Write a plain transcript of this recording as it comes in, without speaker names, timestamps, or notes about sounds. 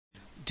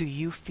Do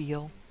you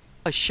feel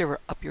a shiver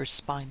up your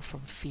spine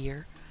from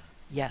fear?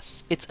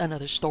 Yes, it's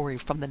another story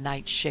from the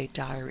Nightshade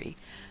diary.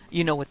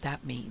 You know what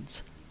that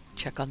means.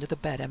 Check under the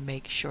bed and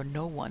make sure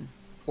no one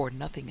or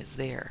nothing is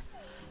there.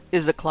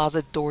 Is the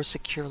closet door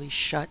securely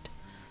shut?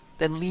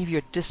 Then leave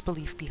your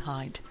disbelief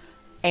behind.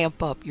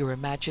 Amp up your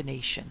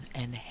imagination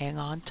and hang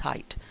on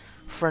tight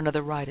for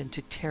another ride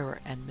into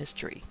terror and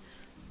mystery.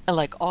 And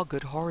like all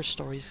good horror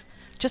stories,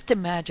 just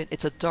imagine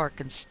it's a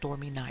dark and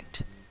stormy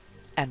night.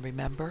 And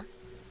remember,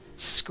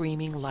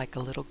 screaming like a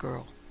little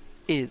girl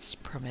is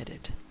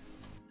permitted.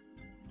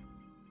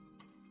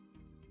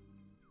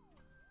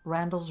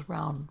 Randalls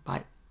Round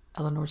by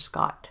Eleanor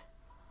Scott.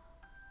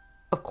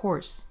 Of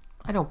course,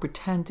 I don't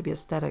pretend to be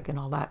aesthetic and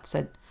all that,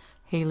 said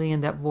Haley in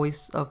that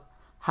voice of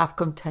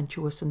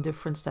half-contemptuous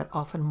indifference that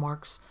often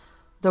marks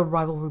the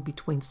rivalry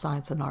between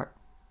science and art.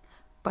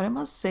 But I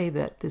must say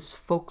that this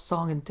folk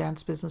song and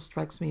dance business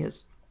strikes me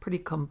as pretty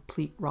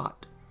complete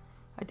rot.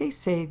 I dare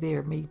say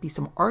there may be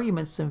some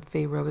arguments in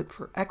favor of it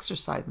for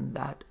exercise and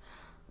that,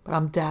 but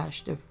I'm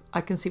dashed if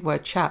I can see why a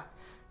chap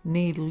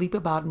need leap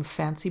about in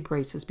fancy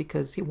braces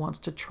because he wants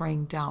to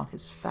train down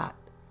his fat.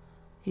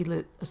 He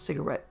lit a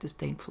cigarette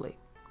disdainfully.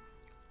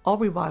 All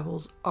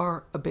revivals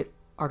are a bit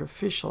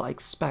artificial, I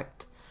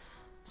expect,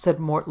 said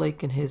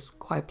Mortlake in his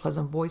quiet,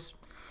 pleasant voice.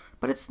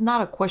 But it's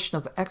not a question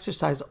of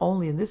exercise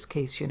only in this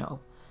case, you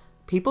know.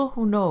 People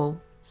who know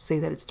say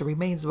that it's the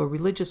remains of a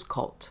religious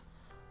cult,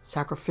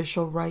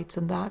 sacrificial rites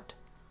and that.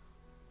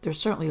 There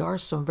certainly are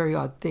some very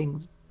odd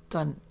things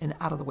done in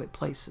out-of-the-way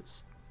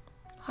places.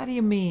 How do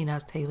you mean?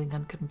 Asked Hailing,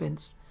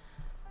 unconvinced.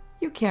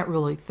 You can't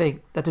really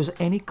think that there's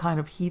any kind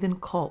of heathen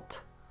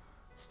cult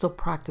still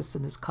practiced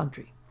in this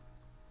country.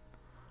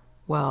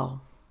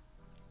 Well,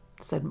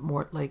 said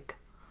Mortlake,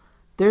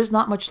 there's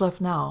not much left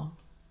now.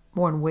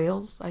 More in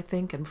Wales, I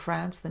think, and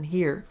France than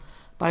here.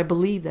 But I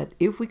believe that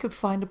if we could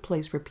find a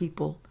place where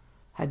people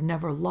had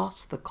never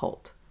lost the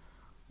cult,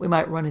 we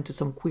might run into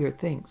some queer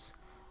things.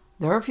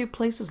 There are a few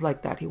places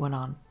like that, he went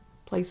on.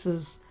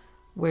 Places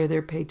where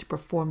they're paid to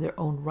perform their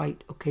own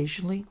rite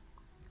occasionally.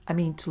 I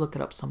mean to look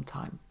it up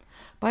sometime.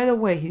 By the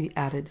way, he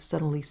added,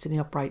 suddenly sitting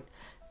upright,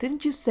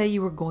 didn't you say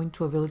you were going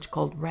to a village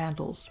called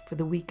Randalls for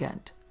the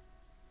weekend?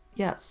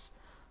 Yes,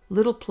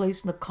 little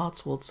place in the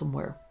Cotswolds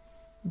somewhere.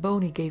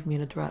 Boney gave me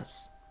an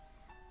address.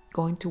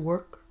 Going to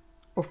work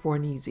or for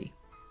an easy?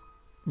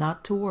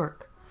 Not to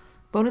work.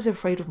 Boney's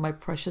afraid of my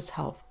precious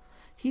health.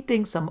 He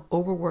thinks I'm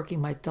overworking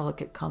my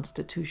delicate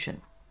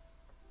constitution.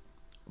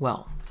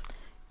 Well,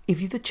 if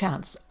you've the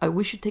chance, I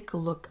wish you'd take a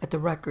look at the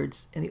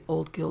records in the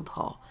old guild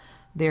hall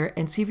there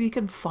and see if you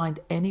can find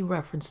any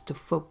reference to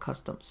folk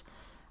customs.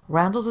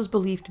 Randalls is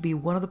believed to be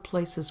one of the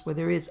places where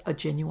there is a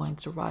genuine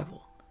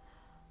survival.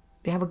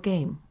 They have a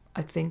game,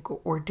 I think,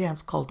 or a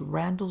dance called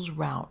Randalls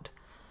Round.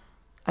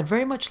 I'd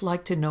very much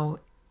like to know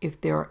if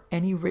there are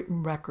any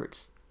written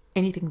records,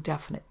 anything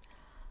definite.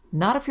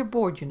 Not if you're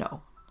bored, you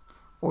know,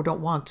 or don't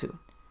want to.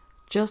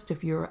 Just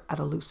if you're at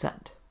a loose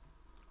end.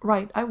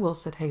 Right, I will,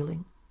 said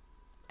Hailing.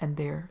 And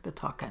there the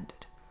talk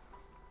ended.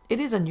 It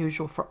is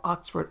unusual for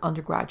Oxford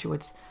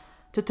undergraduates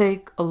to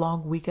take a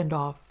long weekend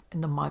off in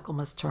the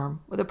Michaelmas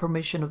term with the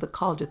permission of the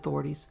college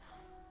authorities,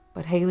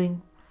 but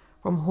Hailing,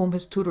 from whom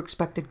his tutor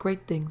expected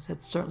great things,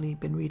 had certainly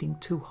been reading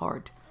too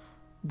hard.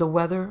 The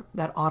weather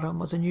that autumn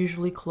was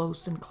unusually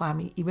close and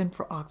clammy even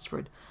for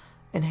Oxford,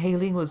 and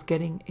Hailing was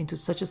getting into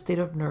such a state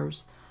of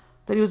nerves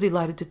that he was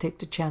delighted to take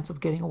the chance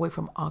of getting away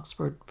from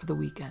Oxford for the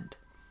weekend.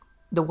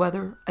 The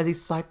weather, as he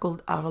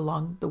cycled out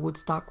along the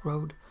Woodstock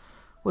Road,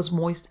 was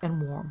moist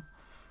and warm,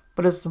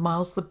 but as the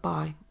miles slipped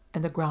by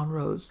and the ground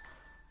rose,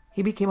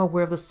 he became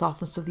aware of the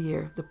softness of the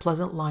air, the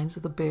pleasant lines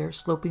of the bare,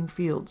 sloping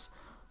fields,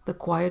 the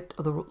quiet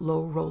of the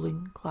low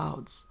rolling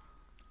clouds.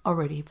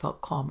 Already he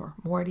felt calmer,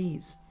 more at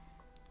ease.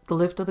 The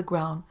lift of the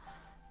ground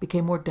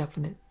became more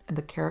definite, and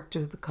the character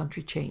of the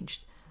country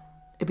changed.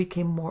 It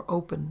became more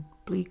open,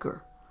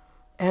 bleaker.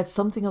 It had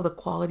something of the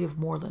quality of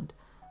moorland,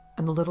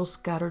 and the little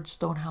scattered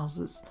stone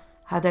houses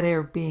had that air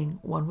of being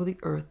one with the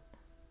earth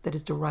that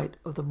is the right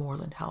of the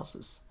moorland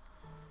houses.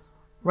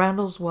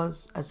 Randalls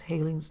was, as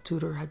Hailing's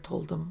tutor had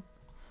told him,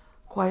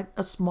 quite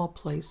a small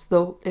place,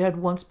 though it had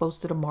once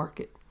boasted a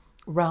market.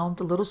 Round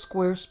the little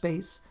square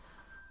space,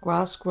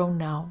 grass grown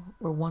now,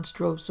 where once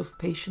droves of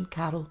patient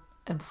cattle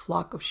and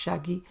flock of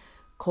shaggy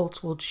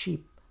Cotswold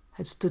sheep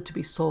had stood to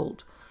be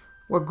sold,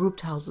 were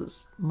grouped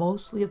houses,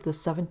 mostly of the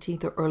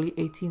 17th or early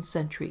 18th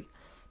century,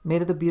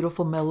 made of the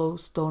beautiful mellow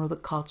stone of the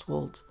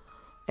Cotswolds,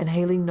 and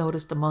Hailing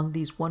noticed among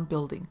these one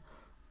building,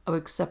 of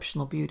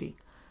exceptional beauty,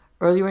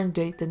 earlier in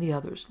date than the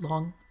others,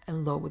 long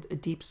and low with a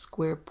deep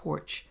square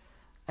porch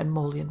and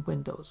mullioned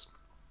windows.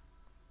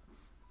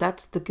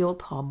 That's the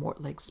Guildhall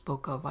Mortlake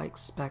spoke of, I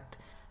expect,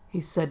 he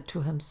said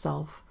to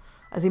himself,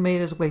 as he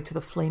made his way to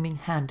the Flaming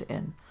Hand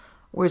Inn,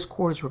 where his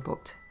quarters were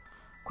booked.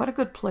 Quite a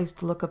good place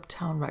to look up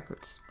town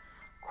records.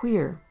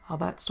 Queer how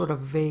that sort of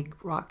vague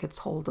rot gets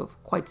hold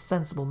of quite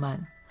sensible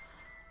men.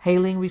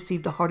 Hailing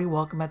received a hearty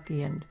welcome at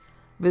the inn.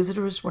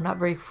 Visitors were not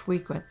very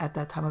frequent at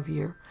that time of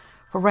year,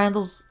 for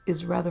Randalls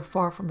is rather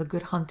far from the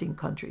good hunting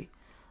country.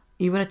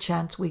 Even a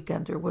chance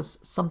weekender was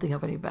something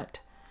of an event.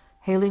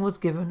 Hailing was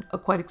given a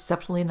quite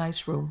exceptionally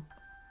nice room,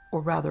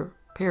 or rather,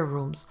 pair of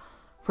rooms,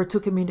 for two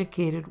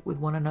communicated with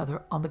one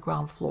another on the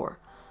ground floor.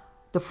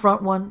 The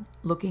front one,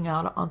 looking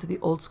out onto the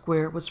old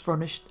square, was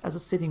furnished as a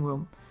sitting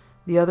room.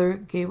 The other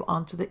gave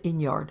onto the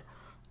inn-yard,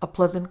 a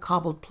pleasant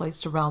cobbled place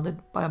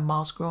surrounded by a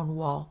moss-grown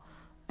wall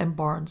and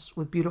barns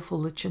with beautiful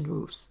lichened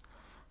roofs.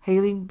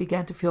 Hailing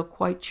began to feel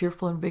quite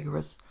cheerful and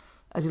vigorous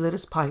as he lit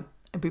his pipe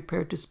and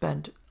prepared to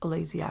spend a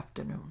lazy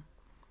afternoon.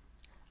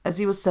 As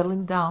he was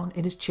settling down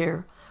in his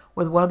chair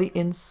with one of the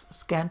inn's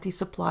scanty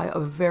supply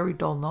of very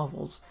dull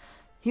novels,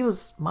 he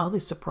was mildly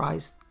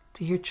surprised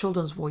to hear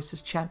children's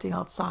voices chanting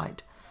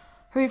outside.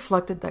 He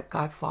reflected that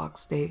Guy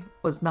Fawkes' Day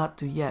was not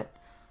due yet,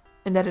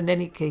 and that in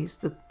any case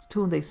the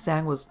tune they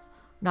sang was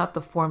not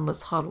the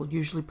formless huddle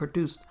usually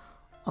produced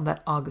on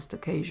that August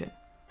occasion.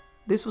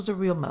 This was a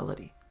real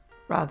melody,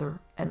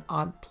 rather an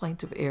odd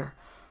plaintive air,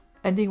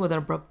 ending with an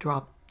abrupt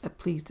drop that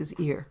pleased his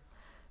ear.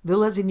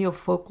 Little as he knew of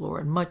folklore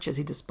and much as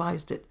he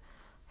despised it,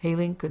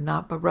 Hailing could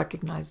not but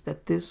recognize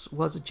that this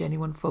was a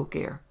genuine folk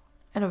air,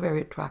 and a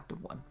very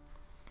attractive one.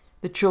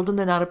 The children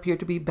did not appear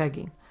to be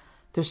begging.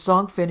 Their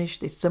song finished,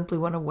 they simply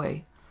went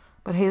away,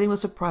 but Hailing was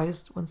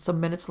surprised when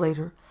some minutes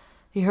later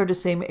he heard the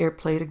same air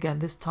played again,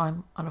 this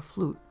time on a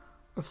flute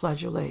or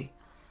flageolet.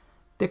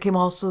 There came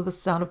also the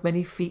sound of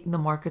many feet in the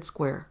market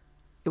square.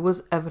 It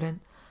was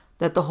evident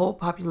that the whole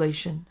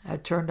population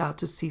had turned out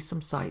to see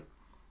some sight.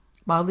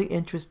 Mildly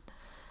interested,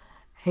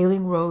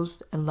 Hailing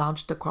rose and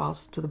lounged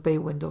across to the bay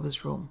window of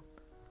his room.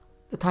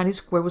 The tiny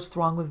square was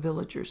thronged with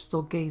villagers,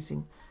 still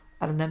gazing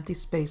at an empty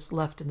space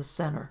left in the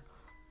center.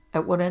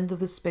 At one end of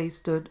the space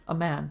stood a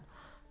man,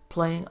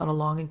 playing on a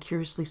long and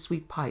curiously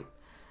sweet pipe.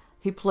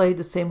 He played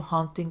the same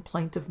haunting,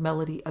 plaintive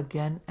melody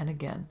again and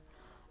again.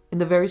 In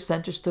the very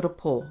center stood a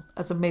pole,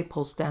 as a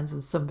maypole stands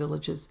in some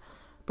villages,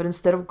 but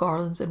instead of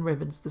garlands and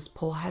ribbons, this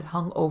pole had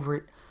hung over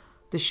it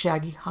the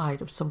shaggy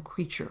hide of some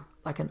creature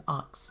like an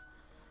ox.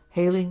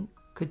 Hailing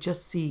could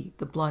just see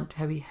the blunt,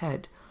 heavy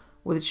head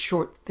with its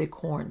short, thick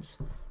horns.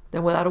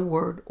 Then, without a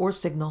word or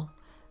signal,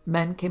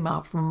 men came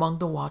out from among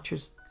the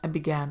watchers and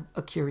began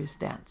a curious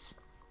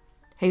dance.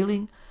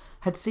 Hailing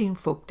had seen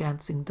folk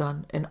dancing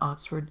done in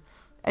Oxford,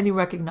 and he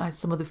recognized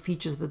some of the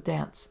features of the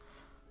dance,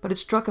 but it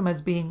struck him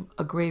as being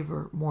a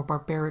graver, more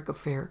barbaric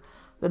affair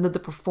than the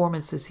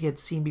performances he had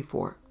seen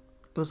before.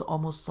 It was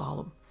almost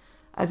solemn.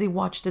 As he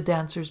watched the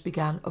dancers,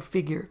 began a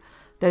figure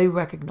that he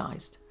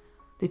recognized.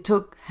 They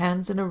took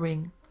hands in a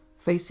ring,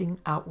 facing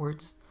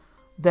outwards.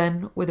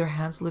 Then, with their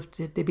hands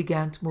lifted, they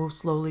began to move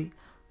slowly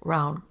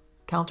round,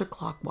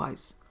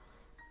 counterclockwise.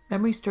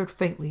 Memory stirred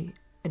faintly,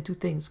 and two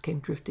things came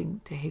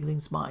drifting to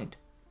Hailing's mind.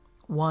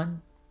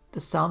 One, the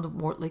sound of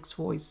Mortlake's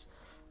voice,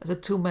 as the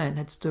two men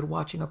had stood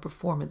watching a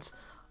performance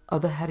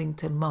of the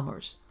Haddington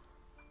mummers.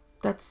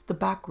 That's the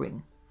back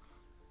ring.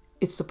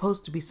 It's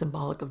supposed to be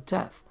symbolic of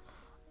death,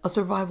 a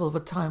survival of a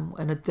time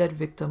when a dead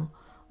victim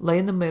lay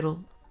in the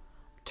middle,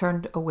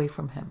 turned away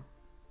from him.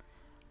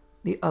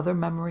 The other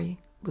memory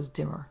was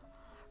dimmer,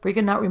 for he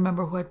could not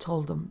remember who had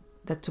told him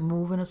that to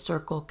move in a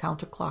circle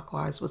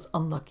counterclockwise was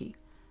unlucky.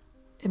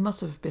 It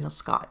must have been a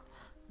Scot,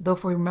 though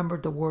for he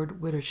remembered the word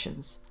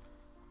widdershins.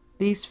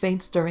 These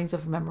faint stirrings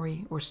of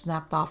memory were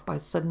snapped off by a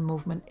sudden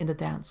movement in the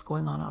dance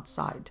going on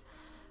outside.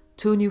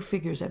 Two new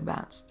figures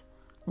advanced.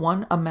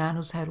 One, a man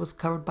whose head was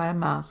covered by a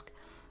mask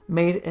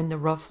made in the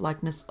rough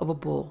likeness of a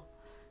bull.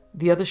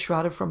 The other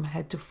shrouded from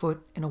head to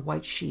foot in a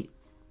white sheet,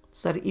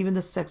 so that even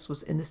the sex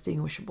was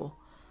indistinguishable.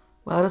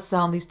 Without a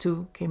sound, these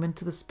two came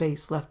into the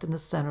space left in the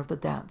center of the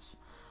dance.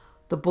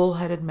 The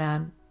bull-headed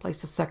man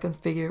placed a second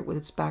figure with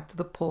its back to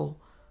the pole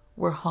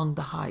where hung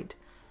the hide.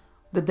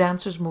 The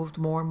dancers moved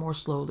more and more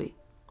slowly.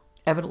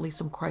 Evidently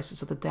some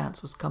crisis of the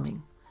dance was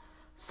coming.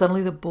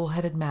 Suddenly the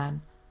bull-headed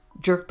man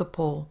jerked the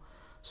pole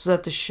so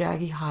that the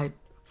shaggy hide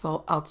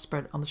fell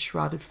outspread on the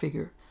shrouded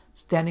figure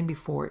standing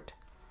before it.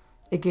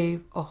 It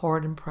gave a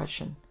horrid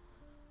impression,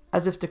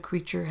 as if the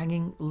creature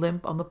hanging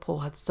limp on the pole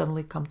had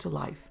suddenly come to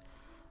life,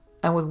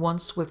 and with one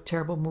swift,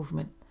 terrible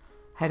movement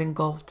had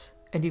engulfed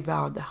and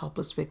devoured the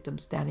helpless victim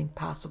standing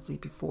passively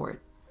before it.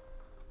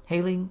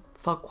 Hailing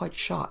felt quite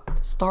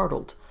shocked,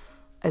 startled,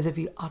 as if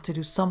he ought to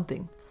do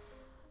something.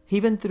 He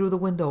even threw the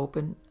window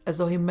open, as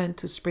though he meant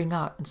to spring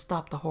out and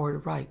stop the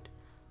horrid rite.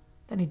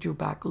 Then he drew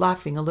back,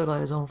 laughing a little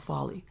at his own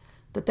folly.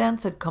 The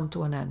dance had come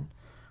to an end.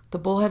 The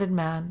bull-headed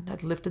man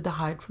had lifted the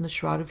hide from the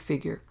shrouded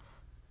figure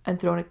and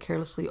thrown it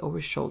carelessly over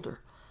his shoulder.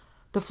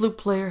 The flute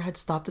player had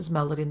stopped his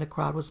melody, and the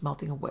crowd was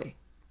melting away.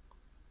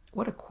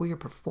 "What a queer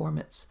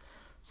performance,"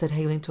 said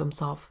Hailing to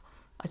himself.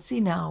 "I see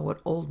now what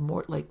old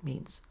Mortlake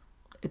means.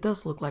 It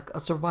does look like a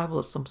survival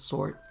of some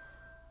sort.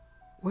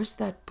 Where's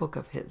that book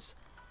of his?"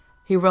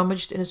 He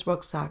rummaged in his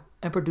rucksack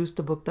and produced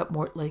the book that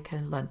Mortlake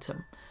had lent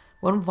him,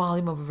 one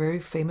volume of a very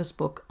famous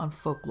book on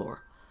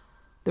folklore.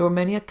 There were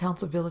many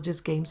accounts of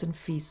villages, games, and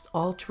feasts,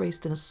 all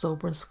traced in a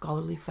sober and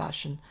scholarly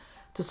fashion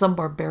to some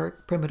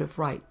barbaric primitive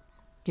rite.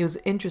 He was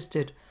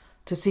interested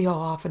to see how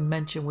often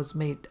mention was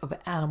made of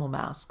animal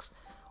masks,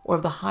 or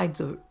of the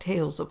hides or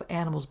tails of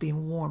animals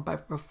being worn by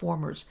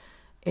performers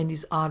in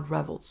these odd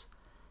revels.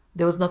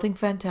 There was nothing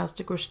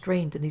fantastic or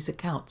strange in these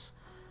accounts,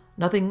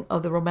 nothing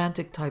of the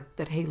romantic type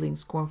that Hayling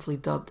scornfully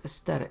dubbed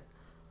aesthetic.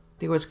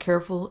 They were as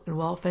careful and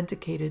well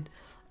authenticated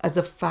as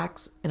the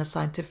facts in a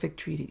scientific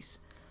treatise.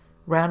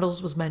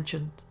 Randalls was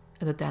mentioned,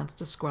 and the dance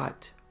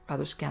described,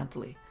 rather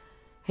scantily.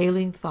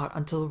 Hayling thought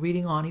until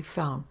reading on he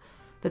found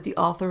that the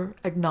author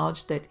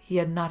acknowledged that he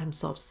had not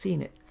himself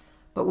seen it,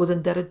 but was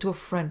indebted to a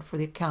friend for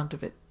the account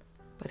of it.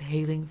 But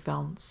Hayling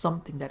found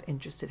something that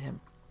interested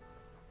him.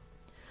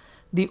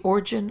 The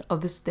origin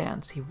of this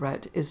dance, he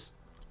read, is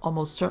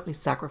almost certainly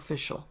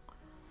sacrificial.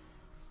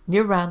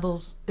 Near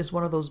Randalls is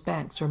one of those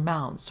banks or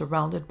mounds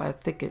surrounded by a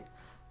thicket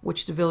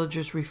which the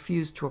villagers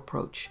refuse to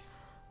approach.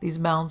 These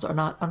mounds are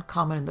not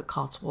uncommon in the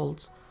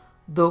Cotswolds,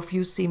 though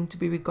few seem to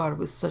be regarded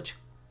with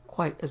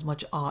quite as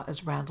much awe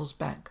as Randalls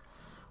Bank,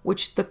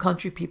 which the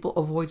country people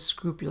avoid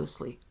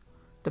scrupulously.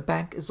 The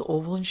bank is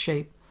oval in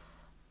shape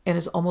and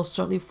is almost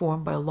certainly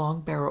formed by a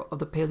long barrow of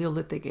the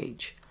Paleolithic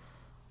age.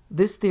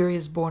 This theory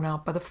is borne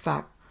out by the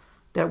fact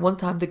that at one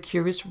time the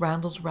curious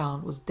Randalls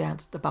round was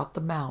danced about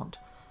the mound,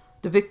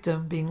 the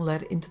victim being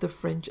led into the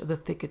fringe of the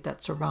thicket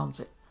that surrounds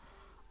it.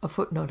 A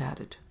footnote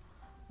added,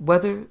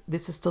 "Whether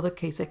this is still the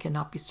case I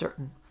cannot be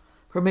certain.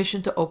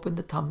 Permission to open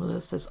the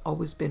tumulus has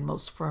always been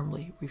most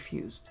firmly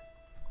refused."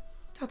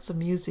 "That's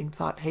amusing,"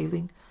 thought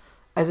Hayling,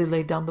 as he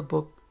laid down the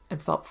book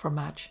and felt for a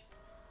match.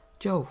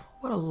 "Jove,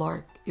 what a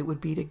lark it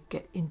would be to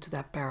get into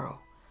that barrow,"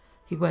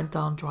 he went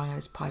on, drawing out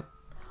his pipe.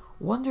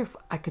 "Wonder if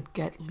I could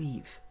get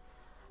leave.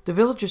 The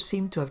villagers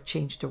seem to have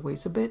changed their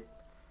ways a bit.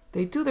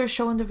 They do their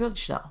show in the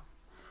village now.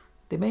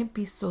 They mayn't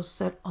be so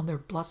set on their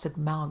blessed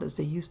mound as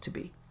they used to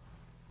be.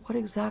 What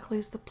exactly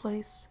is the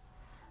place?"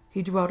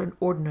 He drew out an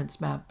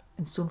ordnance map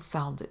and soon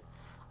found it,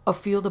 a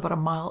field about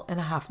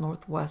 1.5 miles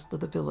northwest of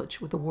the village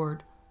with the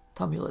word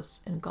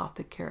tumulus in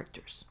Gothic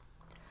characters.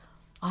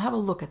 "I'll have a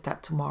look at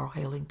that tomorrow,"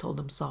 Hayling told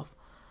himself.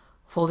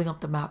 Folding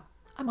up the map,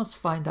 "I must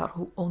find out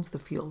who owns the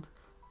field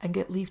and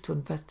get leave to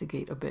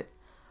investigate a bit.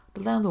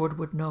 The landlord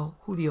would know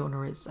who the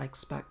owner is, I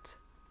expect."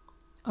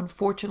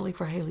 Unfortunately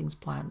for Hayling's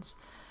plans,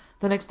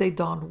 the next day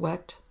dawned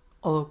wet,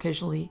 although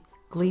occasionally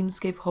gleams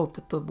gave hope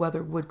that the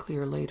weather would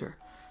clear later.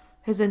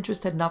 His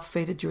interest had not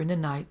faded during the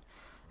night,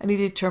 and he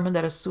determined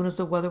that as soon as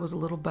the weather was a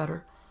little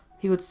better,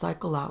 he would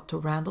cycle out to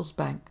Randalls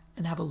Bank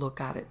and have a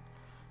look at it.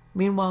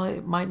 Meanwhile,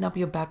 it might not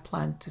be a bad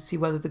plan to see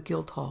whether the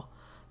Guildhall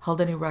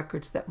held any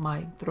records that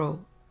might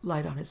throw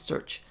light on his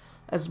search,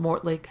 as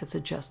Mortlake had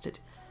suggested.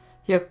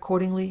 He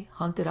accordingly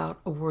hunted out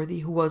a worthy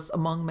who was,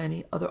 among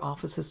many other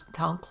offices,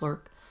 town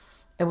clerk,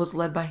 and was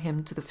led by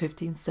him to the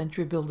 15th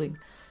century building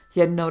he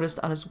had noticed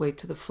on his way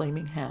to the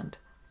Flaming Hand.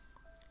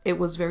 It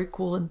was very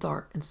cool and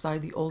dark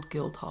inside the old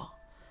Guildhall.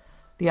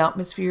 The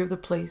atmosphere of the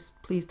place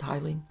pleased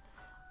Hayling,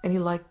 and he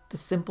liked the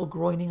simple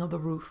groining of the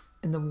roof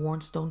and the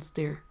worn stone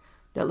stair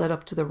that led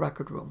up to the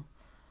record room.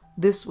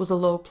 This was a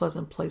low,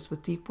 pleasant place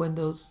with deep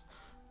windows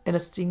and a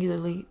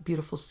singularly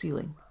beautiful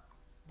ceiling.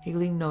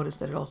 Hayling noticed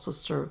that it also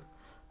served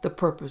the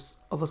purpose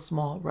of a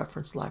small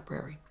reference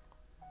library.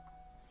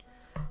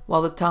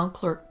 While the town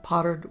clerk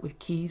pottered with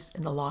keys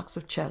in the locks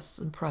of chests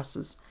and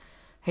presses,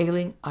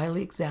 Hayling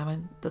idly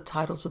examined the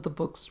titles of the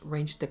books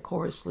ranged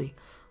decorously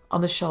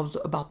on the shelves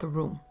about the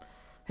room.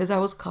 His eye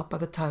was caught by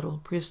the title,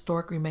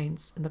 Prehistoric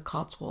Remains in the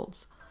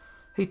Cotswolds.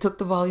 He took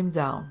the volume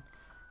down.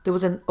 There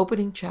was an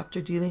opening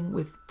chapter dealing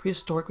with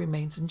prehistoric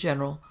remains in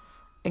general,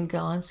 and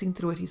glancing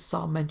through it he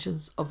saw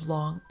mentions of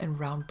long and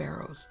round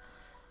barrows.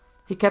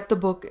 He kept the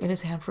book in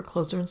his hand for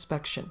closer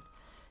inspection.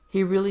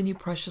 He really knew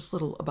precious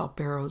little about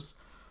barrows,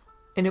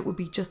 and it would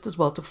be just as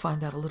well to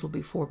find out a little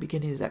before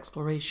beginning his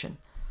exploration.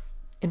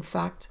 In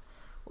fact,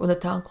 when the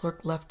town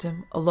clerk left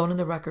him alone in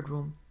the record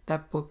room,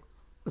 that book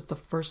was the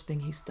first thing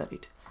he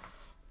studied.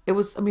 It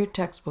was a mere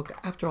textbook,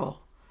 after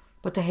all,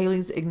 but to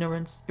Hayling's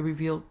ignorance it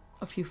revealed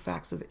a few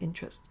facts of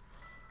interest.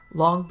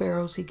 Long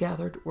barrows, he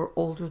gathered, were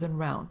older than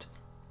round,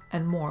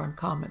 and more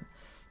uncommon,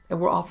 and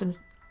were often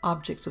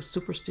objects of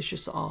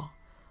superstitious awe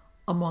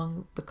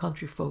among the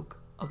country folk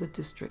of the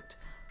district,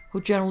 who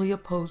generally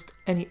opposed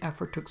any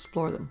effort to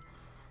explore them.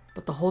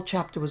 But the whole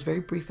chapter was very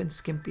brief and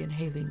skimpy, and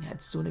Hayling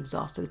had soon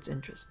exhausted its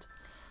interest.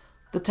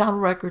 The town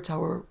records,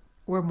 however,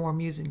 were more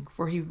amusing,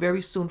 for he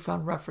very soon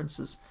found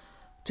references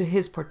to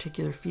his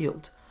particular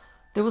field.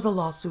 There was a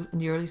lawsuit in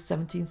the early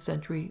 17th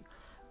century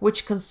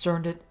which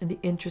concerned it, and the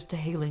interest to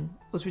Hayling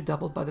was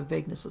redoubled by the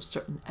vagueness of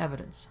certain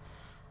evidence.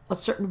 A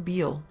certain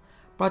Beale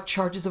brought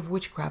charges of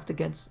witchcraft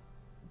against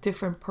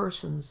different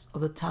persons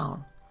of the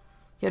town.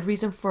 He had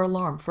reason for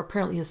alarm, for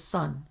apparently his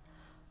son,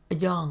 a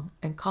young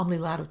and comely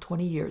lad of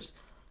 20 years,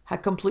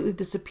 had completely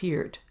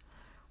disappeared,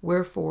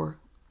 wherefore,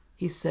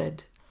 he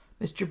said,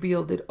 Mr.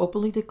 Beale did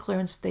openly declare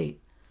and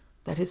state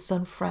that his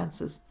son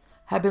Francis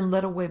had been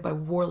led away by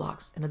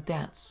warlocks in a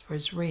dance, for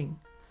his ring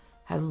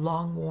had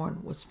long worn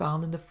was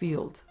found in the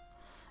field,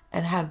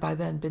 and had by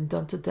then been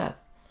done to death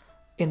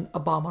in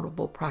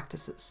abominable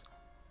practices.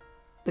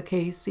 The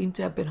case seemed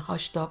to have been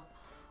hushed up,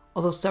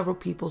 although several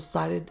people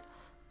cited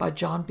by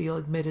John Beale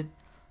admitted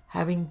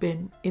having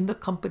been in the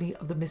company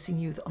of the missing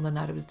youth on the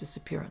night of his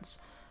disappearance,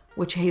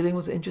 which Hayling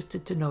was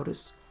interested to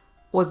notice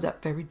was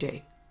that very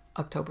day,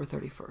 October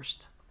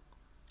 31st.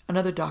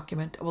 Another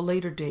document of a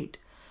later date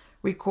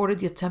recorded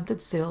the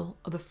attempted sale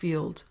of the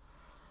field.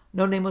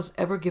 No name was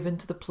ever given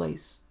to the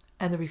place,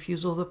 and the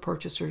refusal of the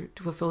purchaser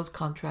to fulfill his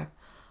contract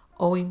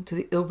owing to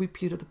the ill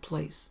repute of the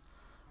place,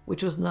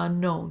 which was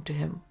unknown to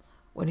him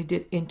when he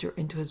did enter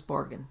into his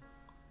bargain.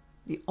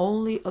 The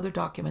only other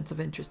documents of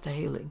interest to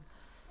Hayling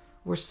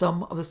were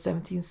some of the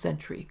 17th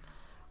century,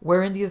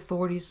 wherein the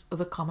authorities of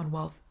the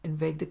Commonwealth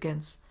inveighed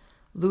against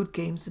lewd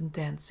games and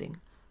dancing,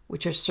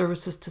 which are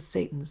services to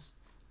Satan's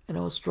and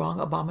a strong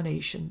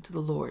abomination to the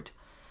Lord.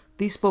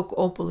 These spoke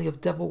openly of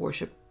devil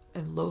worship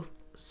and loath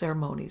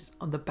ceremonies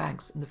on the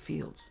banks and the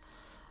fields.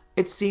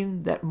 It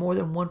seemed that more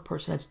than one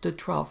person had stood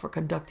trial for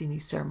conducting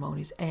these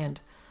ceremonies, and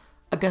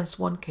against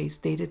one case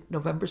dated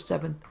November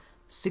 7th,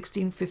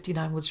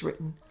 1659 was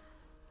written,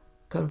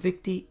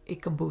 Convicti e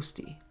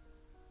combusti.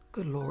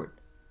 Good Lord,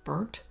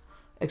 burnt?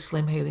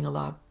 Exclaimed Hayling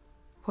aloud.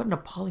 What an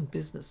appalling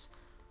business.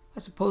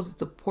 I suppose that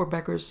the poor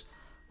beggars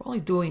were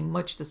only doing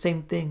much the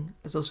same thing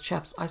as those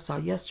chaps I saw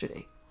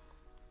yesterday.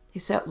 He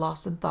sat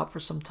lost in thought for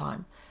some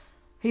time.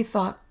 He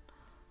thought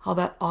how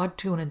that odd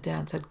tune and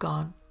dance had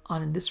gone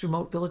on in this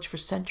remote village for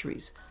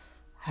centuries.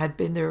 Had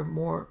been there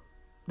more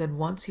than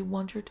once, he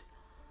wondered.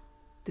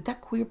 Did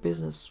that queer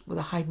business with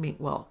the hide mean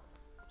well?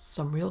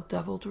 Some real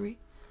deviltry?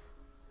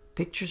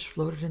 Pictures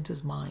floated into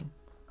his mind.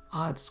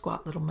 Odd,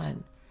 squat little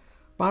men,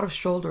 broad of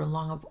shoulder and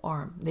long of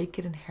arm,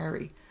 naked and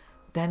hairy,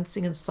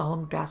 dancing in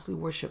solemn, ghastly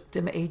worship,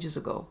 dim ages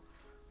ago.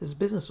 This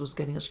business was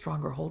getting a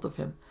stronger hold of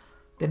him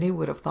than he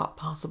would have thought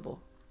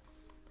possible.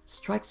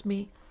 Strikes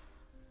me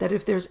that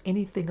if there's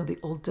anything of the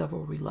old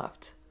devilry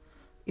left,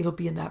 it'll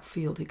be in that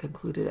field, he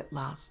concluded at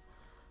last.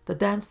 The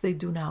dance they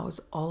do now is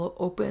all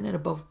open and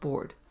above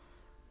board,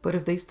 but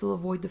if they still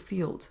avoid the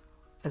field,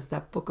 as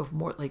that book of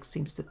Mortlake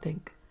seems to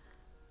think,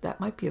 that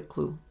might be a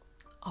clue.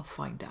 I'll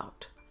find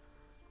out.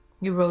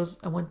 He rose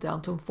and went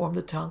down to inform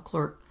the town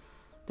clerk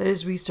that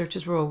his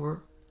researches were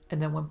over,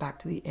 and then went back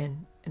to the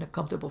inn in a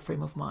comfortable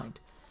frame of mind.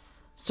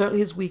 Certainly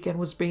his weekend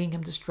was bringing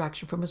him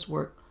distraction from his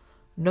work.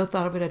 No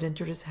thought of it had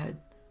entered his head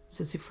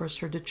since he first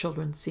heard the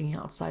children singing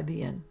outside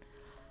the inn.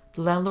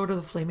 The landlord of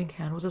the Flaming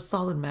Hand was a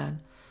solid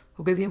man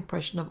who gave the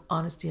impression of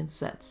honesty and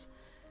sense.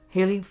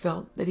 Hayling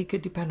felt that he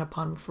could depend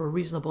upon him for a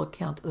reasonable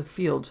account of the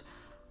field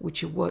which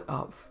he would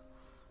of.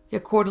 He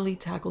accordingly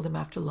tackled him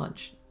after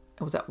lunch,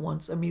 and was at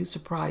once amused,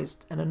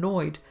 surprised, and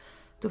annoyed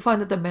to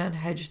find that the man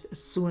hedged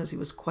as soon as he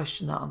was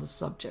questioned on the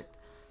subject.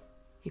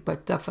 He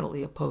quite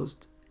definitely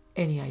opposed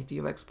any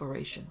idea of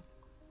exploration.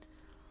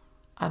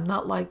 I'm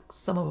not like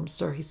some of 'em,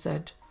 sir, he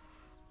said.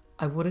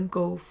 I wouldn't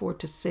go for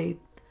to say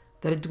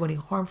that it'd do any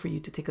harm for you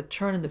to take a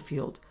turn in the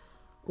field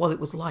while it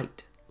was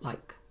light,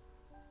 like.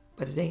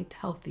 But it ain't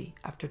healthy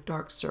after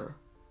dark, sir.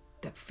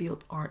 That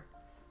field aren't.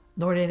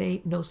 Nor it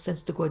ain't no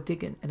sense to go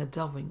a-digging and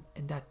a-delving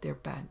in that there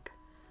bank.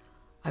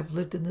 I've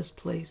lived in this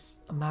place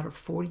a matter of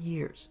 40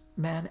 years,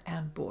 man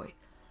and boy,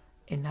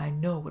 and I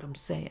know what I'm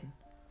saying.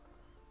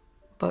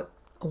 But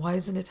why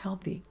isn't it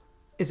healthy?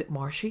 Is it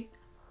marshy?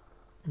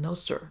 No,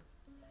 sir.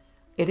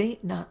 It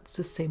ain't not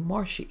to say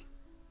marshy.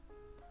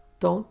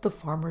 Don't the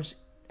farmers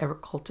ever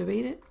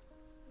cultivate it?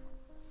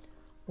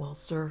 Well,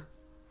 sir,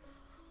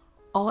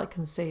 all I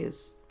can say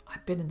is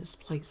I've been in this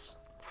place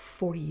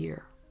 40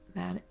 year,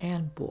 man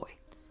and boy,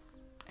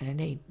 and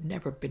it ain't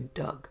never been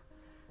dug,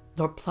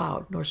 nor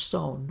plowed, nor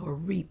sown, nor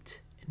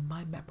reaped in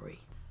my memory,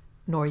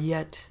 nor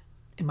yet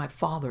in my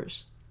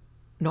father's,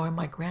 nor in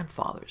my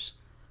grandfather's.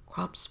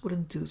 Crops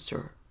wouldn't do,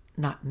 sir,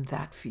 not in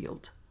that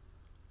field.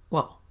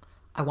 Well,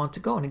 I want to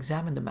go and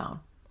examine the mound.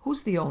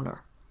 Who's the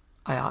owner?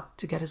 I ought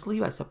to get his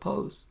leave, I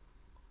suppose.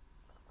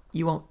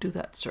 You won't do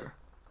that, sir.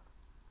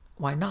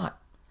 Why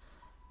not?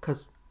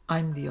 'Cause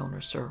I'm the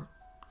owner, sir,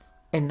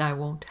 and I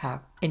won't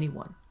have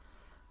anyone,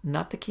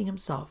 not the king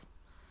himself,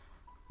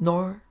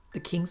 nor the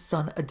king's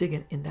son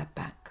a-digging in that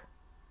bank.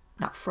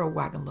 Not for a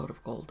wagon load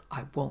of gold,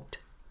 I won't.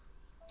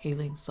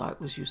 Hayling saw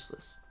it was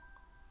useless.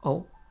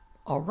 Oh,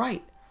 all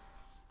right,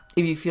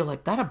 if you feel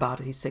like that about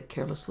it, he said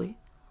carelessly.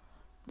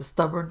 The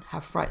stubborn,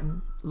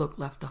 half-frightened look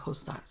left the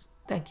host's eyes.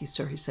 Thank you,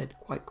 sir, he said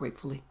quite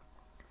gratefully.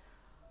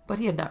 But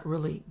he had not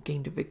really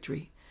gained a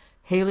victory.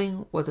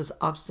 Hayling was as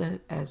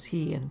obstinate as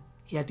he, and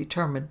he had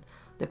determined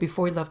that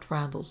before he left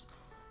Randalls,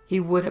 he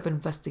would have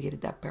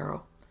investigated that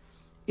barrow.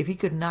 If he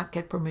could not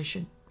get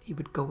permission, he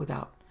would go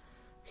without.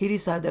 He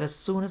decided that as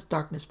soon as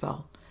darkness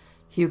fell,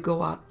 he would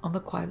go out on the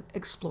quiet,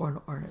 explore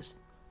in earnest.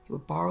 He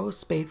would borrow a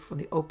spade from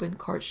the open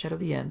cart shed of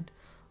the inn,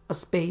 a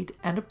spade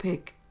and a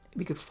pick if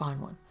he could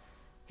find one.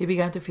 He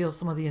began to feel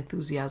some of the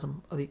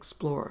enthusiasm of the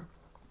explorer.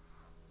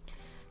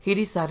 He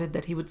decided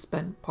that he would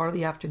spend part of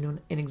the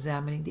afternoon in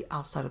examining the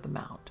outside of the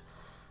mound.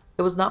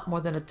 It was not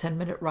more than a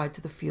 10-minute ride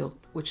to the field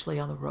which lay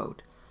on the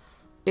road.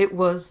 It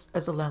was,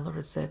 as the landlord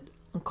had said,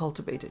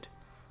 uncultivated.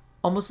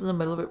 Almost in the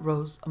middle of it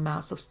rose a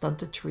mass of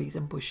stunted trees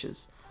and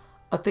bushes,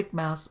 a thick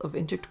mass of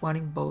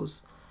intertwining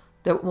boughs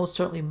that would most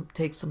certainly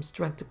take some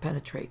strength to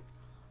penetrate.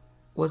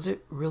 Was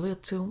it really a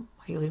tomb?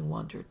 Haley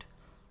wondered.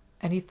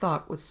 And he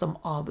thought with some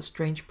awe of the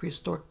strange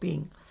prehistoric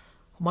being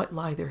who might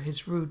lie there,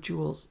 his rude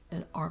jewels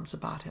and arms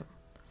about him.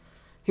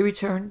 He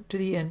returned to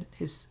the inn,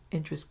 his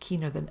interest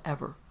keener than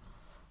ever.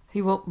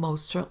 He would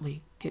most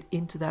certainly get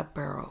into that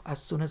barrow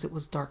as soon as it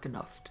was dark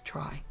enough to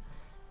try.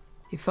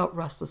 He felt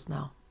restless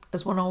now,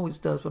 as one always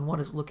does when one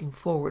is looking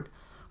forward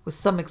with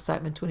some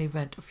excitement to an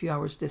event a few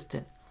hours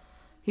distant.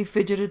 He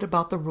fidgeted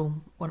about the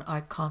room, one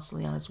eye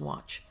constantly on his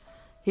watch.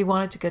 He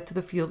wanted to get to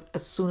the field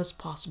as soon as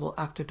possible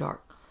after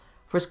dark,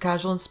 for his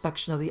casual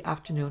inspection of the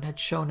afternoon had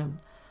shown him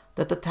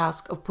that the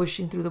task of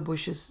pushing through the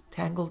bushes,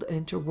 tangled and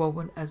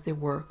interwoven as they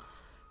were,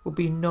 would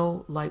be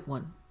no light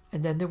one.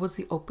 And then there was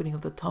the opening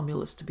of the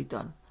tumulus to be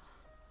done.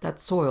 That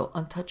soil,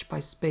 untouched by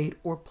spade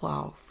or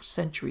plow for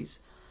centuries,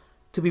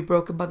 to be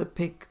broken by the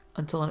pick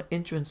until an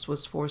entrance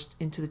was forced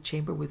into the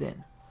chamber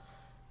within.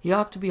 He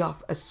ought to be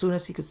off as soon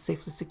as he could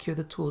safely secure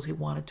the tools he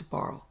wanted to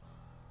borrow.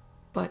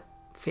 But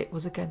fate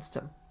was against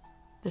him.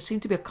 There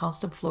seemed to be a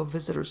constant flow of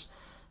visitors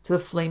to the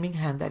Flaming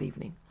Hand that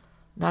evening,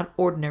 not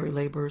ordinary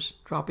laborers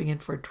dropping in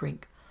for a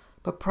drink,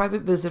 but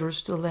private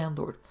visitors to the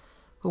landlord,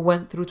 who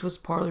went through to his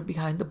parlor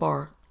behind the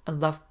bar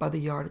and left by the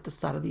yard at the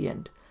side of the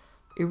inn.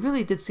 It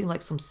really did seem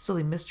like some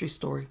silly mystery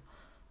story,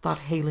 thought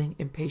Hayling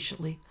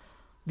impatiently.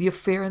 The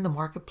affair in the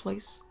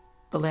marketplace,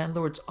 the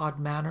landlord's odd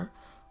manner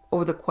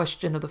over the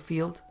question of the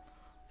field,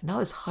 and now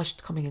this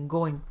hushed coming and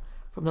going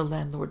from the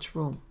landlord's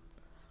room.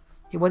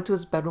 He went to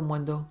his bedroom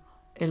window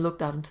and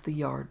looked out into the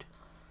yard.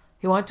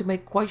 He wanted to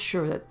make quite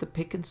sure that the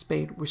pick and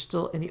spade were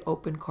still in the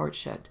open cart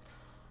shed.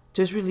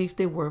 To his relief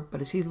they were,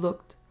 but as he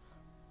looked,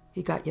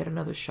 he got yet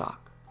another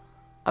shock.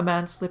 A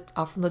man slipped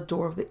out from the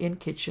door of the inn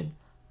kitchen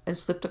and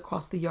slipped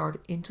across the yard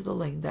into the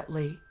lane that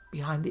lay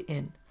behind the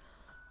inn.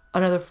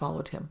 Another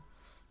followed him,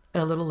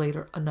 and a little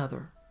later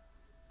another,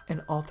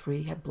 and all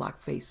three had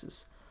black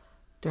faces.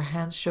 Their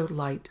hands showed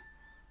light,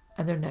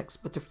 and their necks,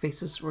 but their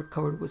faces were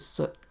covered with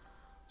soot,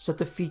 so that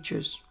the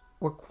features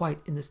were quite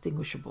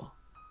indistinguishable.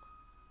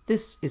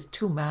 "This is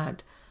too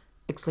mad,"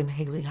 exclaimed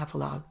Haley half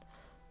aloud.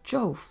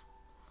 "Jove,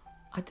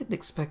 I didn't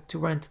expect to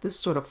run into this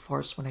sort of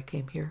farce when I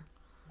came here.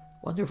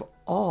 Wonder if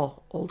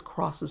all Old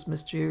Cross's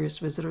mysterious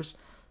visitors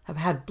have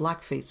had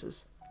black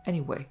faces.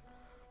 Anyway,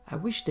 I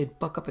wish they'd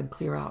buck up and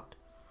clear out.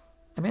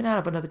 I may not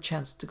have another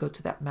chance to go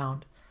to that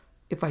mound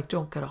if I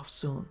don't get off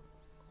soon."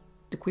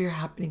 The queer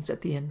happenings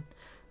at the inn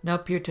now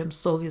appeared to him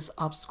solely as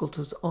obstacle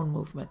to his own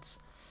movements.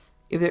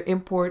 If their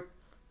import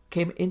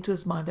came into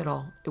his mind at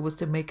all, it was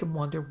to make him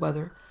wonder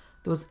whether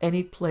there was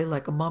any play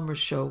like a mummers'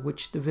 show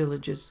which the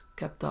villages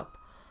kept up,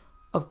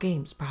 of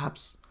games,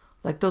 perhaps,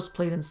 like those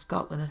played in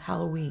Scotland at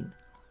Halloween.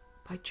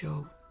 By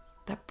Jove,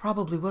 that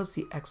probably was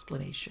the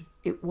explanation.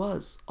 It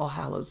was All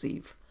Hallows'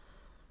 Eve.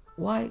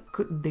 Why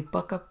couldn't they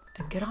buck up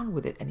and get on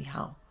with it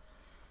anyhow?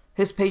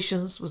 His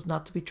patience was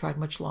not to be tried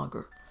much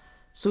longer.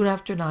 Soon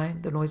after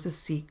 9, the noises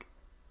ceased,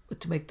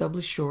 but to make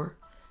doubly sure,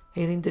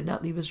 Hayling did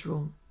not leave his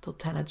room till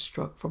 10 had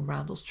struck from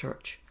Randalls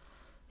church.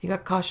 He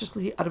got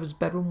cautiously out of his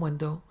bedroom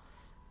window,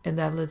 and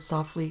that led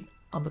softly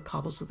on the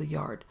cobbles of the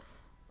yard.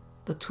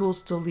 The tool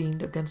still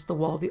leaned against the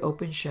wall of the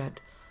open shed.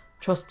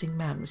 Trusting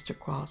man, Mr.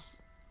 Cross,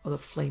 of the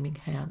Flaming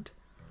Hand.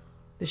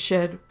 The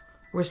shed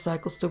where his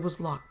cycle stood was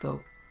locked,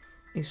 though,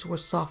 and he swore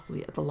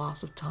softly at the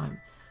loss of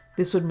time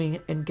this would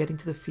mean in getting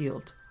to the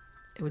field.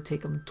 It would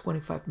take him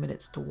 25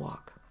 minutes to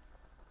walk.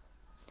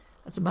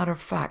 As a matter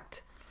of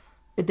fact,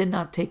 it did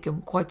not take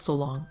him quite so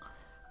long,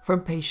 for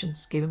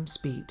impatience gave him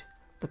speed.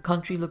 The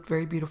country looked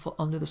very beautiful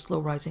under the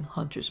slow-rising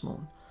hunter's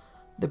moon.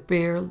 The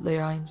bare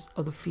lines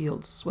of the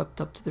fields swept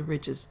up to the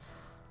ridges,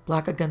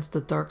 black against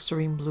the dark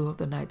serene blue of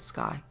the night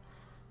sky.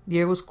 The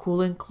air was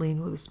cool and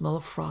clean with a smell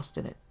of frost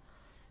in it.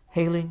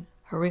 Hayling,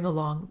 hurrying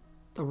along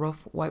the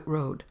rough white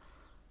road,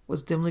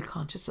 was dimly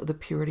conscious of the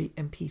purity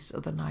and peace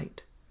of the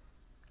night.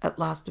 At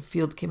last the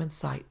field came in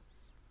sight,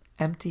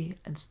 empty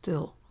and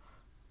still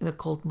in the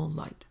cold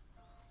moonlight.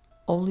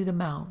 Only the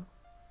mound,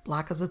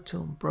 black as a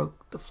tomb,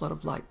 broke the flood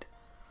of light.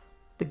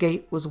 The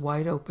gate was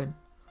wide open,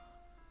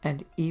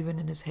 and even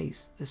in his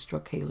haste this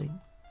struck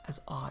Hayling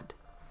as odd.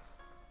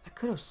 "I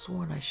could have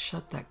sworn I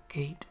shut that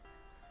gate,"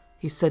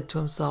 he said to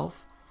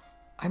himself.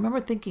 "I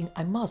remember thinking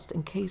I must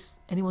in case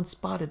anyone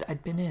spotted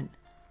I'd been in.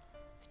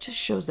 It just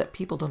shows that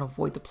people don't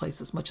avoid the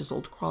place as much as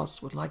Old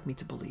Cross would like me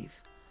to believe."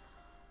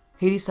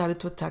 He decided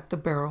to attack the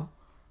barrow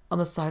on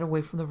the side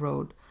away from the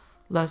road,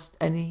 lest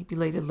any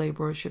belated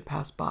laborer should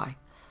pass by.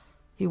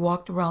 He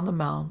walked around the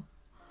mound,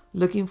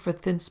 looking for a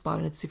thin spot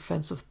in its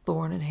defense of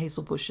thorn and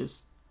hazel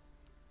bushes.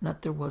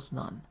 Not there was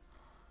none.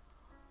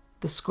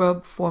 The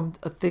scrub formed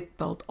a thick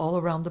belt all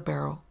around the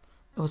barrow,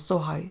 and was so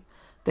high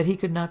that he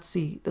could not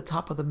see the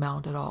top of the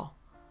mound at all.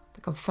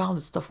 The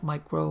confounded stuff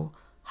might grow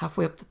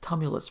halfway up the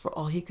tumulus for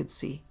all he could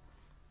see.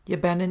 He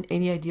abandoned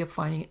any idea of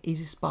finding an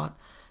easy spot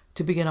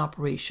to begin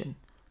operation.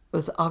 It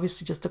was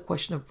obviously just a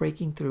question of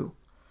breaking through.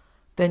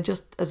 Then,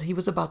 just as he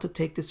was about to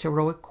take this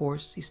heroic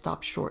course, he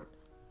stopped short,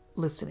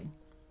 listening.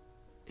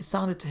 It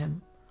sounded to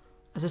him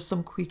as if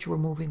some creature were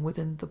moving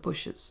within the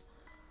bushes.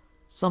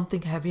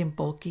 Something heavy and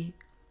bulky,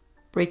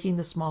 breaking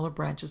the smaller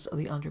branches of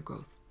the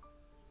undergrowth.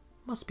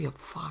 Must be a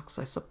fox,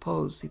 I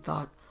suppose, he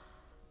thought,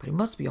 but he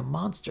must be a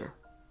monster.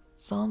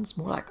 Sounds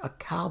more like a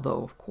cow,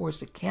 though. Of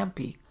course it can't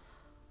be.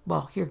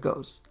 Well, here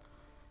goes.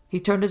 He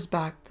turned his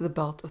back to the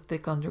belt of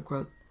thick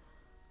undergrowth,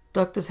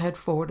 ducked his head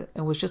forward,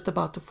 and was just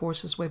about to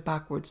force his way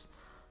backwards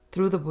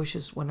through the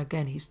bushes when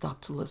again he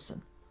stopped to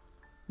listen.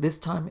 This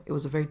time it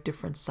was a very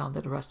different sound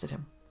that arrested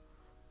him.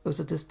 It was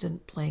a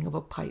distant playing of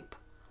a pipe.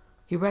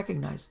 He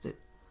recognized it,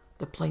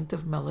 the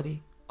plaintive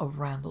melody of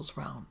Randalls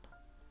round.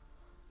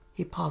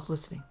 He paused,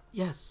 listening.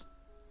 Yes,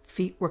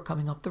 feet were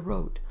coming up the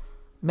road.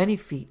 Many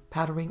feet,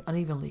 pattering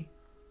unevenly.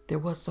 There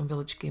was some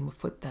village game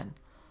afoot then.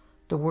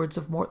 The words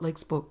of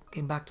Mortlake's book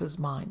came back to his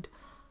mind.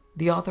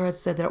 The author had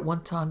said that at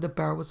one time the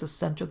barrow was the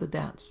center of the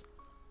dance.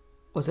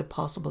 Was it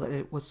possible that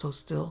it was so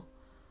still?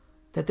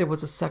 That there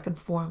was a second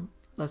form,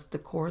 less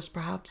decorous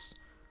perhaps,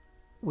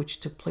 which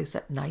took place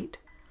at night?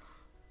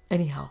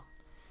 Anyhow,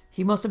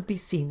 he mustn't be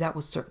seen, that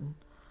was certain.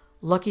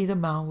 Lucky the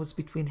mound was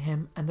between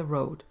him and the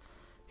road.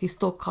 He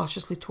stole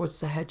cautiously towards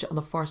the hedge on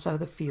the far side of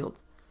the field.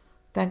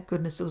 Thank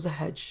goodness it was a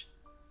hedge,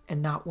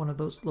 and not one of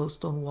those low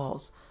stone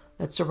walls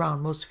that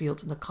surround most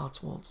fields in the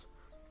Cotswolds.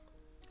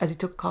 As he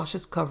took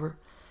cautious cover,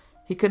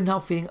 he couldn't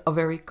help feeling a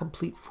very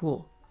complete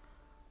fool.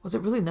 Was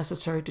it really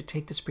necessary to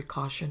take this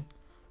precaution?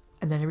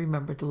 And then he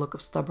remembered the look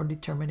of stubborn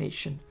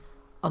determination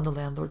on the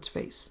landlord's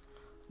face.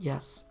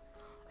 Yes,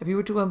 if he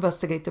were to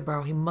investigate the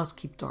barrow, he must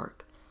keep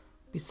dark.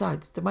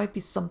 Besides, there might be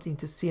something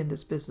to see in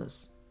this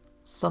business,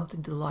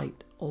 something to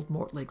light old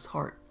Mortlake's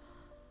heart.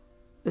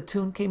 The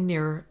tune came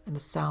nearer, and the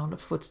sound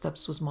of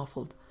footsteps was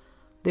muffled.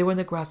 They were in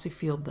the grassy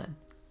field then.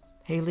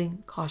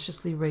 Hayling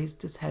cautiously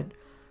raised his head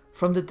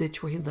from the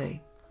ditch where he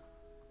lay,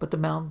 but the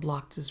mound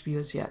blocked his view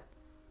as yet.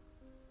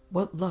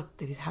 What luck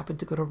that he'd happened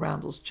to go to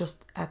Randalls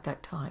just at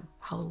that time,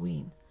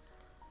 Halloween.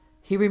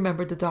 He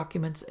remembered the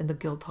documents in the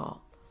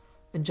Guildhall,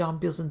 and John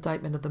Beale's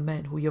indictment of the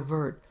men who he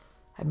averred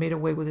had made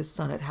away with his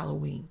son at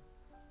Halloween.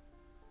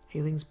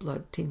 Hayling's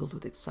blood tingled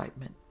with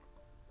excitement.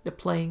 The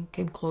playing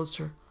came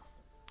closer,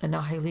 and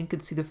now Hayling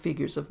could see the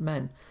figures of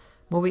men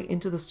moving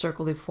into the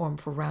circle they formed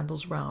for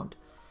Randalls round.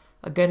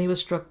 Again he was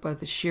struck by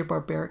the sheer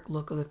barbaric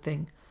look of the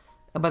thing,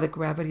 and by the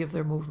gravity of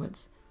their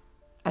movements,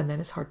 and then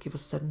his heart gave a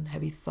sudden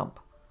heavy thump.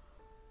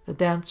 The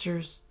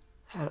dancers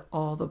had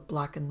all the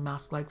blackened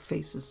mask-like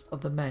faces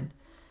of the men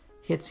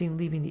he had seen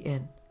leaving the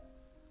inn.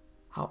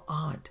 How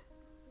odd,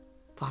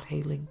 thought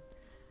Hayling.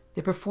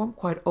 They perform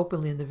quite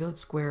openly in the village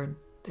square and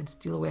then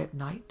steal away at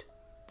night,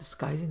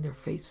 disguising their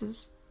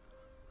faces.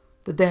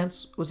 The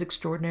dance was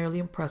extraordinarily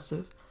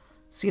impressive,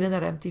 seen in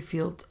that empty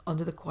field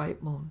under the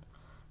quiet moon.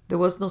 There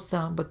was no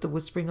sound but the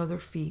whispering of their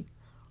feet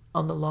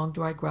on the long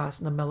dry grass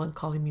and the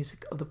melancholy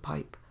music of the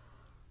pipe.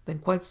 Then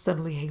quite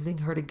suddenly Hayling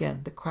heard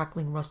again the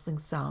crackling, rustling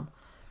sound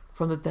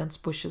from the dense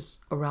bushes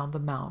around the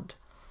mound.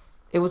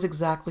 It was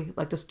exactly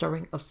like the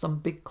stirring of some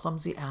big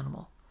clumsy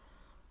animal.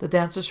 The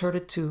dancers heard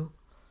it too.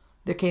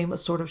 There came a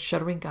sort of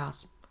shuddering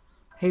gasp.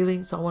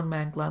 Hayling saw one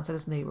man glance at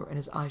his neighbor, and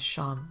his eyes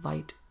shone,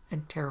 light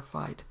and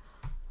terrified,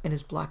 in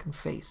his blackened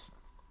face.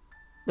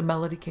 The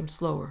melody came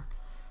slower,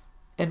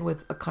 and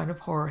with a kind of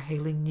horror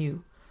Hayling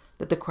knew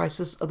that the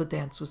crisis of the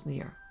dance was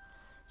near.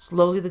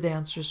 Slowly the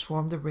dancers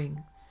formed the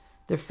ring,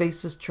 their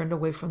faces turned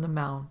away from the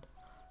mound.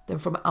 Then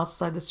from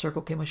outside the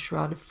circle came a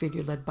shrouded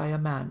figure led by a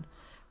man,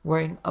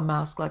 wearing a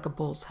mask like a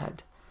bull's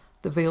head.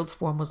 The veiled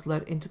form was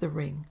led into the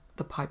ring.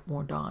 The pipe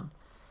warned on.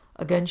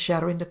 Again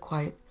shattering the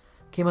quiet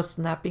came a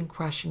snapping,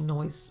 crashing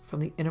noise from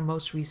the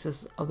innermost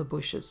recess of the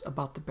bushes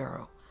about the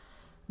barrow.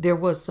 There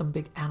was some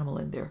big animal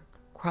in there,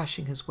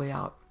 crashing his way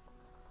out.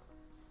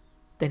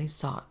 Then he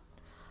saw it,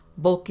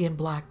 bulky and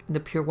black in the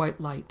pure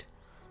white light,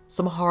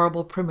 some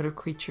horrible primitive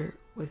creature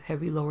with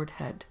heavy lowered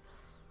head.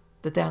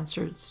 The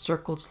dancers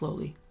circled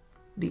slowly.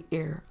 The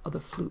air of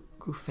the flute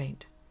grew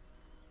faint.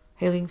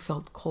 Hayling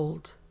felt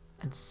cold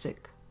and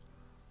sick.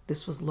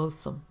 This was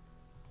loathsome,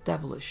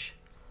 devilish.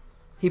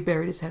 He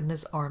buried his head in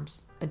his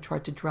arms and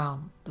tried to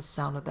drown the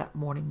sound of that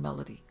morning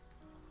melody.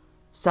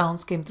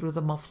 Sounds came through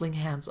the muffling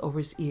hands over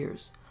his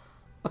ears,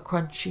 a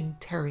crunching,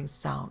 tearing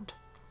sound,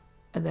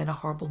 and then a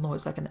horrible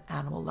noise like an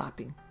animal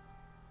lapping.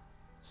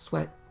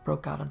 Sweat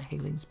broke out on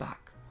Hayling's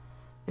back.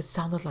 It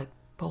sounded like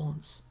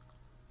bones.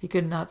 He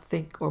could not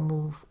think or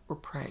move or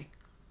pray.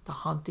 The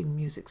haunting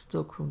music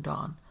still crooned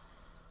on.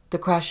 The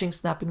crashing,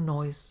 snapping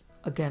noise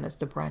again as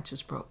the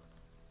branches broke.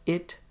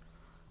 It,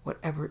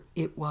 whatever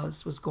it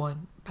was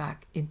going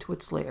back into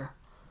its lair.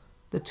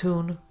 The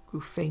tune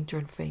grew fainter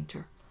and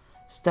fainter.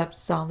 Steps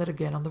sounded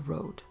again on the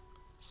road.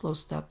 Slow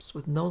steps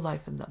with no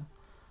life in them.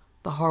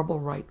 The horrible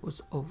rite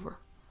was over.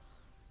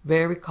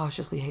 Very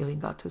cautiously Hayling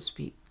got to his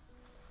feet.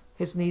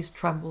 His knees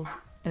trembled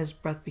and his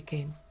breath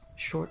became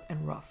short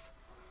and rough.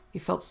 He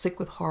felt sick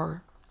with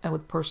horror and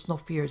with personal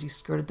fear as he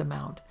skirted the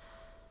mound.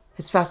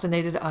 His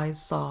fascinated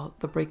eyes saw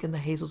the break in the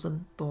hazels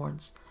and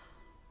thorns.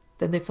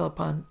 Then they fell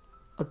upon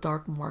a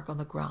dark mark on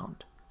the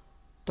ground,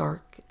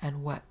 dark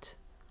and wet,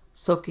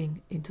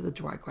 soaking into the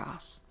dry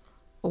grass.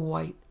 A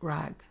white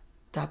rag,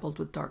 dabbled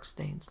with dark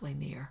stains, lay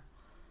near.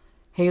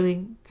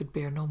 Hayling could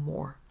bear no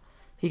more.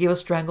 He gave a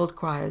strangled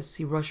cry as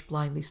he rushed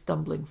blindly,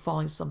 stumbling,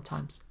 falling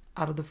sometimes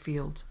out of the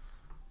field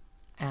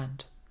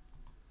and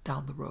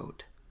down the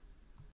road.